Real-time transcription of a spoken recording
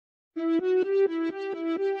Okay,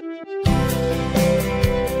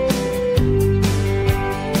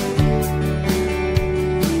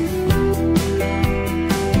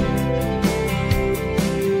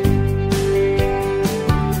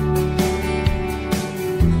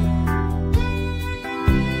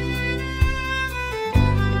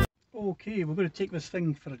 we're going to take this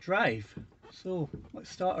thing for a drive, so let's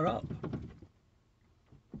start her up.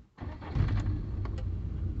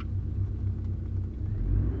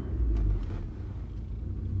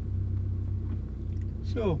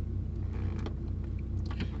 So,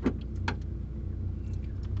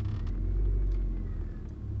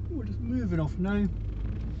 we're just moving off now.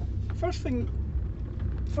 First thing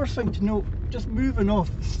to note, just moving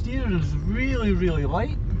off, the steering is really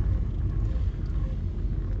light.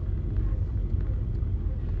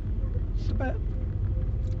 It's a bit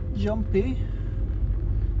jumpy.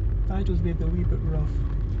 Idle's maybe a wee bit rough.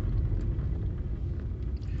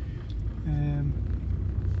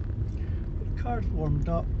 The car's warmed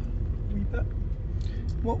up a wee bit.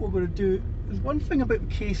 What we're going to do is, one thing about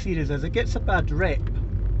the K series is it gets a bad rep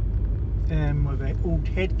with the old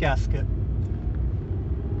head gasket.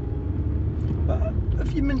 But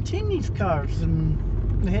if you maintain these cars and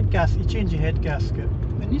the head gasket, you change your head gasket,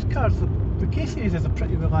 and these cars, the K series is a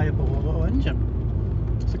pretty reliable little engine.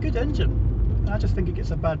 It's a good engine. I just think it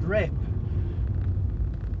gets a bad rep.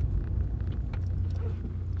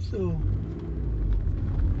 So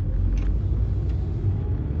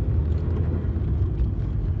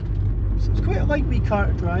it's quite a light wee car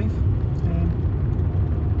to drive.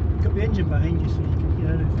 Got the engine behind you so you can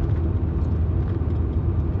hear everything.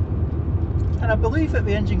 And I believe that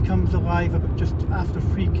the engine comes alive about just after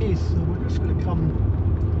 3k, so we're just going to come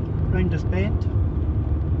round this bend.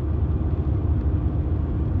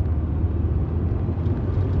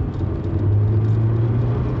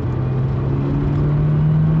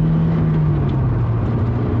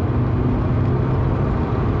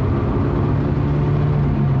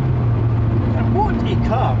 And what a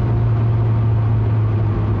car!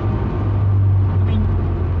 I mean,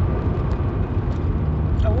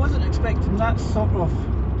 I wasn't expecting that sort of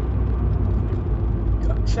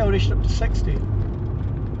acceleration up to 60. It's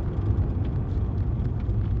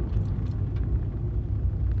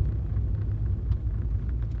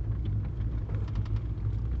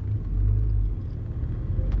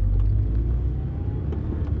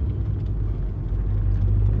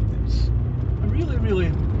a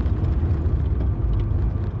really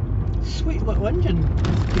sweet little engine,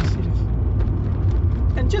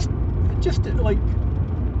 and just like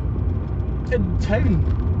in town,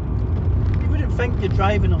 you wouldn't think you're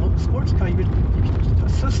driving a little sports car. You could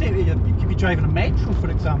associate it, you could be driving a Metro,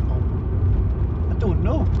 for example. I don't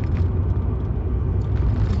know,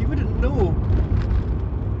 because you wouldn't know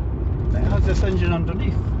that it has this engine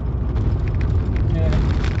underneath.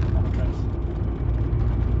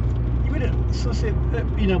 You wouldn't associate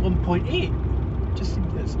it being a 1.8. Just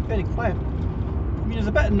seems it's very quiet. I mean, there's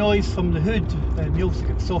a bit of noise from the hood. You also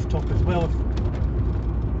get the soft top as well.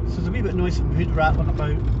 So there's a wee bit of noise from the hood rattling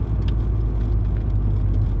about.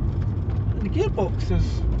 And the gearbox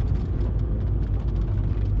is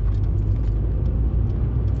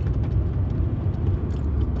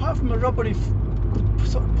apart from a rubbery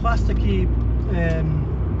sort of plasticky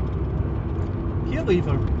gear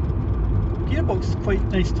lever, the gearbox is quite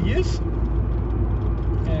nice to use.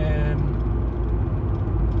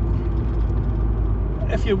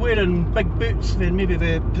 If you're wearing big boots, then maybe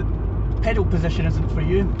the pedal position isn't for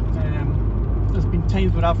you. There's been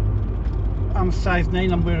times where I'm a size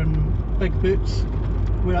 9, I'm wearing big boots,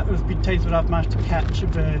 where there's been times where I've managed to catch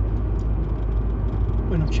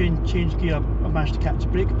when I've changed gear, I've managed to catch the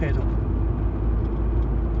brake pedal.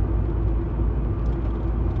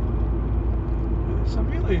 It's a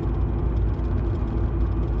really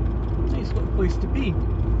nice little place to be.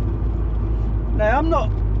 Now, I'm not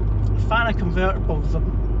a fan of convertibles,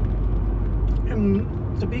 and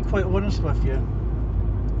to be quite honest with you,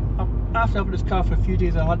 after having this car for a few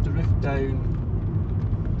days, I had the roof down.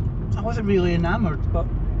 I wasn't really enamoured, but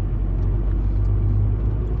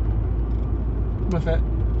with it,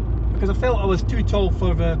 because I felt I was too tall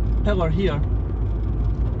for the pillar here.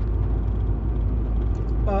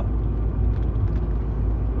 But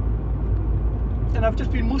and I've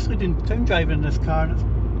just been mostly doing town driving in this car, and it's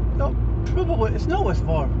not what's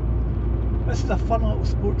for. This is a fun little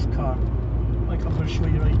sports car, like I'm going to show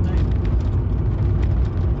you right now.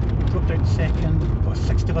 Dropped out second, got a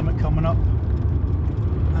 60 limit coming up,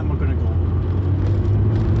 and we're going to go.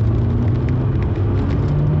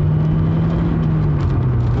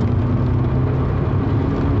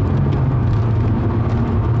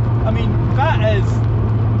 I mean, that is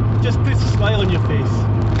just smile on your face.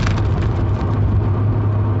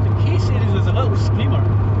 The K series is a little screamer.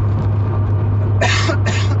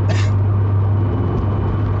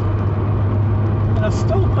 And I've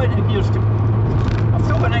still plenty of gears to. I've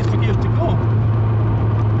still got extra gears to go.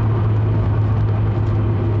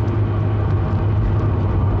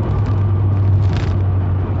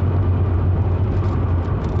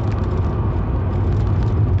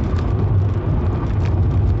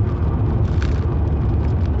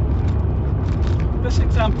 This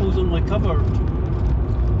example's only covered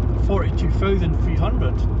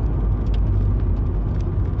 42,300.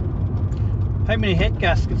 How many head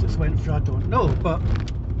gaskets it's went through, I don't know, but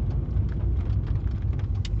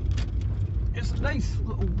it's a nice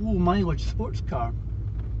little low mileage sports car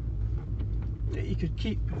that you could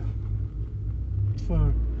keep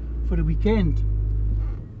for the weekend.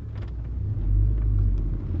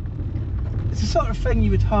 It's the sort of thing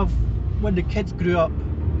you would have when the kids grew up.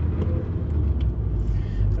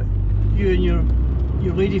 You and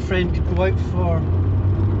your lady friend could go out for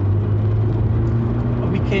a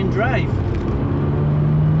weekend drive.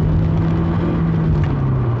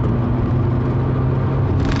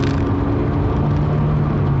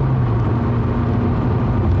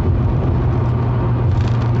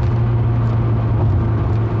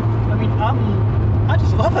 I mean, I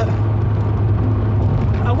just love it.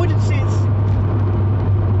 I wouldn't say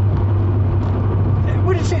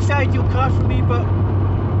it's the ideal car for me, but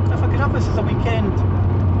if I could have this as a weekend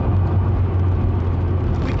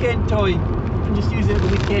toy and just use it at the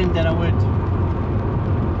weekend, then I would.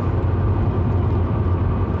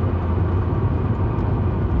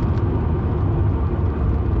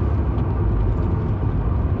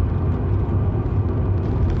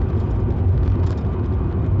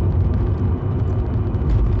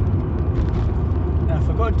 Now I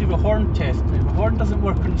forgot to do the horn test. Now, the horn doesn't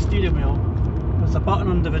work on the steering wheel. There's a button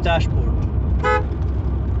under the dashboard.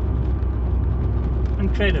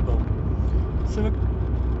 Incredible. So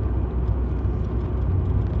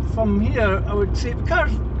from here, I would say the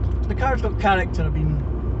car's got character. I mean,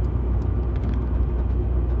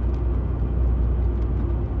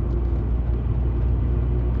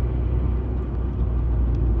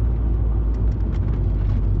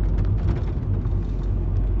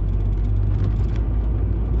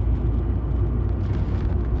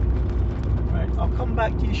 right, I'll come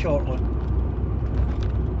back to you shortly.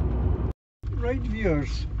 Right,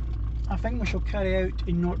 viewers, I think we shall carry out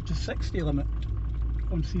a 0 to 60 limit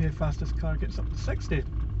and see how fast this car gets up to 60,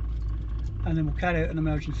 and then we'll carry out an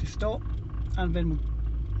emergency stop, and then we'll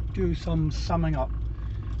do some summing up.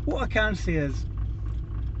 What I can say is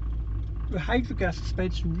the hydrogas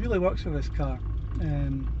suspension really works for this car. If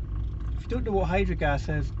you don't know what hydrogas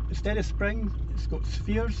is, instead of springs it's got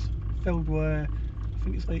spheres filled with, I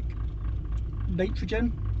think it's like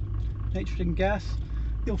nitrogen gas.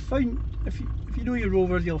 You'll find, if you know your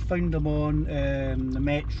rovers, you'll find them on the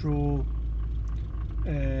Metro,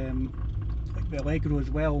 like the Allegro as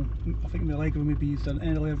well. I think the Allegro may be used in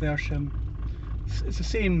an earlier version. It's the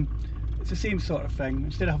same sort of thing.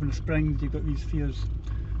 Instead of having the springs, you've got these spheres.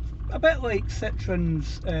 A bit like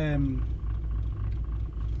Citroen's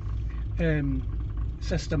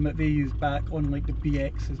system that they use back on like the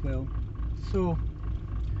BX as well. So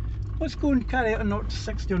let's go and carry out a 0 to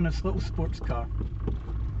 60 on this little sports car.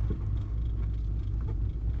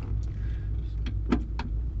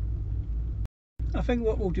 I think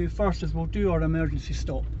what we'll do first is we'll do our emergency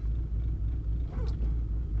stop.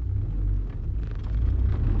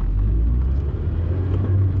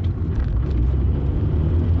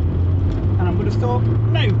 And I'm going to stop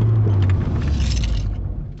now.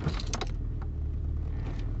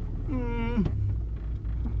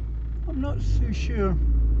 I'm not so sure.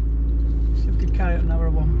 See if we can carry out another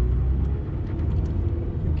one.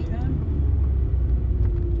 We can.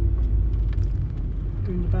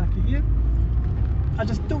 Doing the back of here. I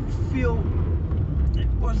just don't feel it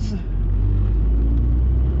was.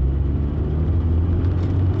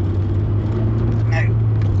 No.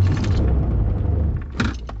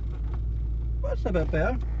 That's a bit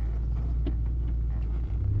better.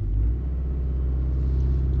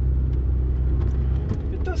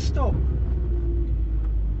 It does stop.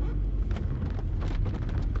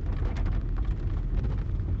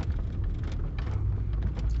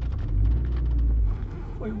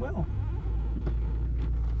 Quite well.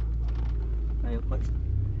 Right, let's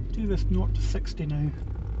do this 0 to 60 now, and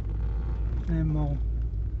then we'll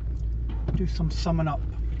do some summing up.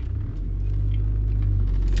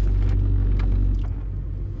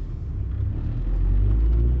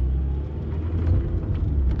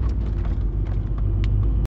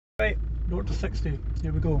 Right, 0 to 60,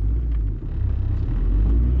 here we go.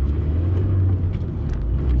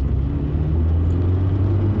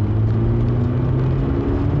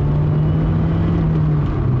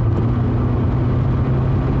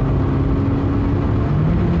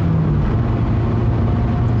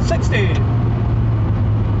 60.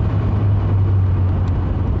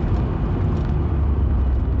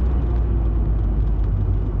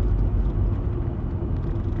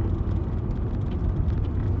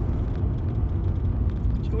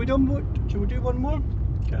 Shall we do one more?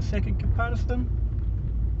 Get a second comparison?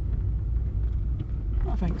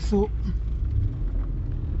 I think so.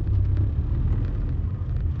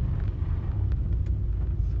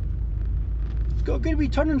 It's got a good wee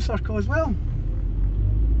turning circle as well.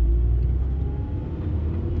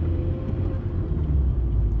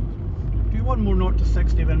 Do one more 0 to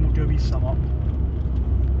 60, then we'll do a wee sum up.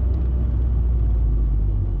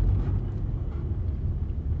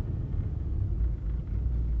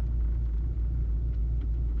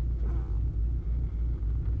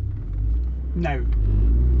 Now.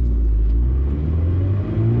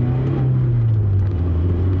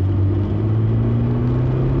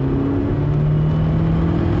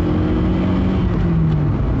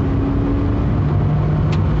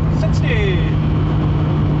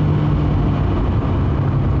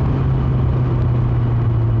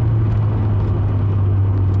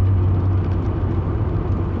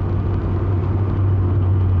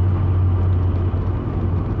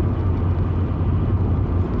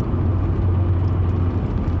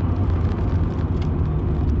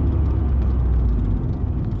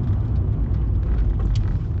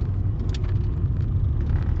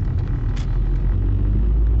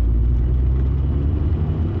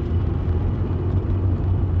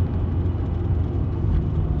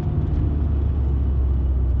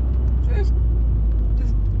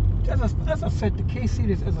 As I said, the K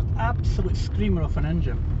series is an absolute screamer of an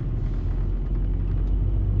engine.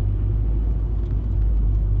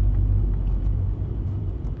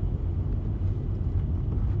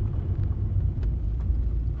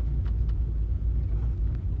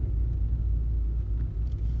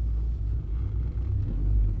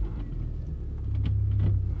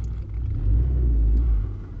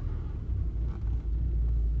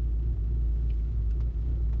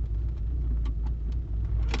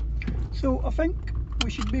 So I think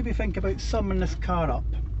we should maybe think about summing this car up.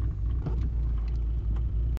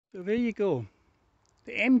 So there you go,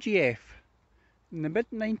 the MGF in the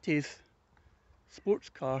mid-90s sports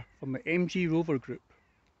car from the MG Rover group.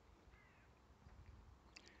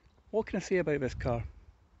 What can I say about this car?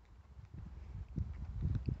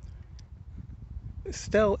 It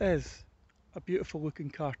still is a beautiful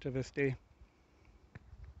looking car to this day,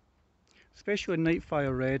 especially in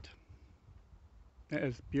Nightfire Red. It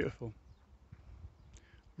is beautiful.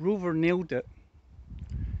 Rover nailed it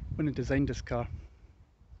when they designed this car.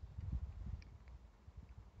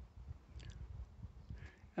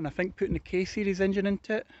 And I think putting the K series engine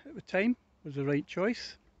into it at the time was the right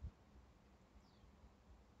choice,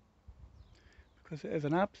 because it is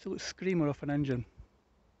an absolute screamer of an engine.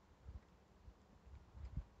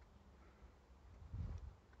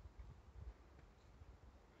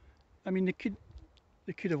 I mean, they could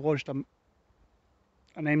have launched an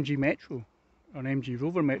MG Metro or an MG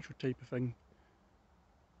Rover Metro type of thing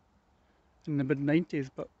in the mid-90s,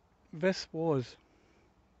 but this was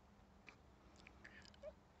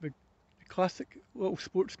the classic little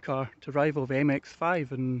sports car to rival the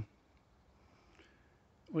MX-5 and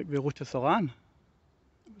like the Lotus Elan.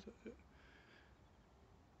 It's a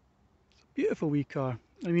beautiful wee car.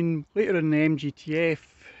 I mean, later in the MGTF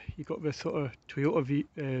you got this sort of Toyota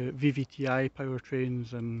VVTi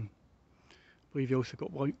powertrains, and I believe you also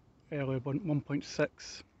got earlier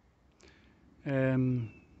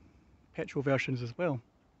 1.6 petrol versions as well.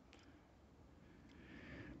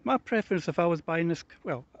 My preference, if I was buying this,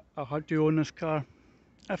 well, I do own this car.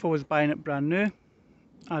 If I was buying it brand new,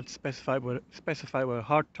 I'd specify it with a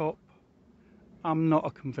hardtop. I'm not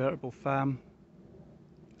a convertible fan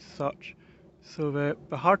as such, so the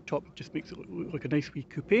hardtop just makes it look like a nice wee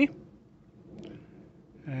coupe.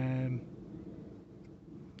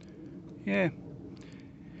 Yeah,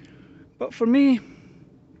 but for me,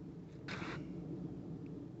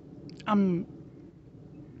 how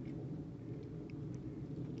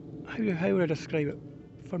would I describe it?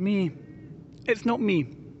 For me, it's not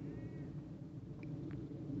me.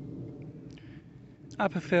 I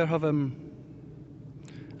prefer having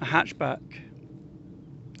a hatchback.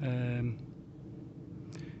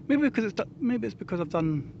 Maybe it's because I've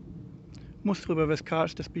done mostly with this car,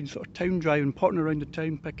 it's just been sort of town driving, potting around the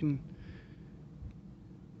town, picking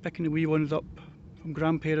the wee ones up from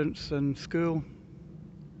grandparents and school.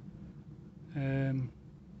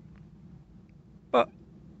 But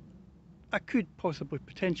I could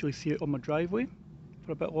potentially see it on my driveway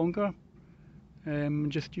for a bit longer,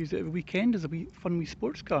 and just use it every weekend as a fun wee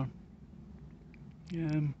sports car.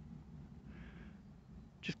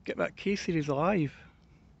 just get that K series alive.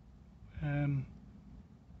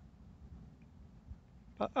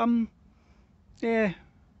 But yeah,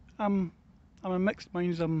 I'm a mixed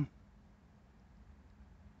minds. I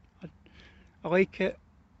like it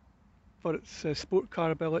for its sport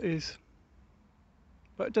car abilities,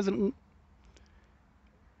 but it doesn't.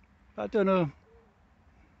 I don't know.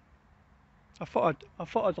 I thought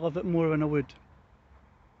I'd love it more than I would.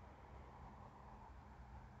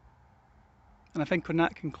 And I think on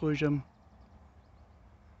that conclusion,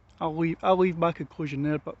 I'll leave my conclusion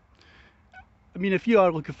there. But I mean, if you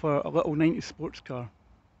are looking for a little 90s sports car,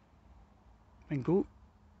 then go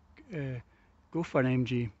for an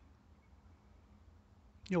MG.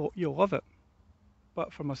 You'll love it.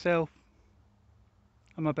 But for myself,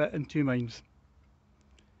 I'm a bit in two minds.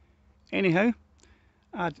 Anyhow,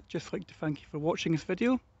 I'd just like to thank you for watching this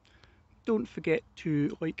video. Don't forget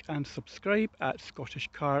to like and subscribe at Scottish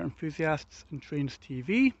Car Enthusiasts and Trains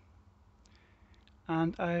TV.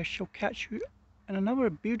 And I shall catch you in another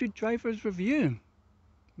Bearded Drivers review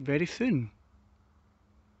very soon.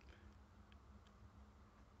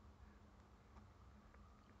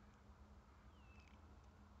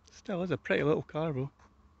 Still is a pretty little car though.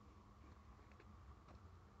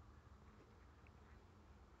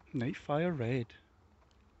 Nightfire Red.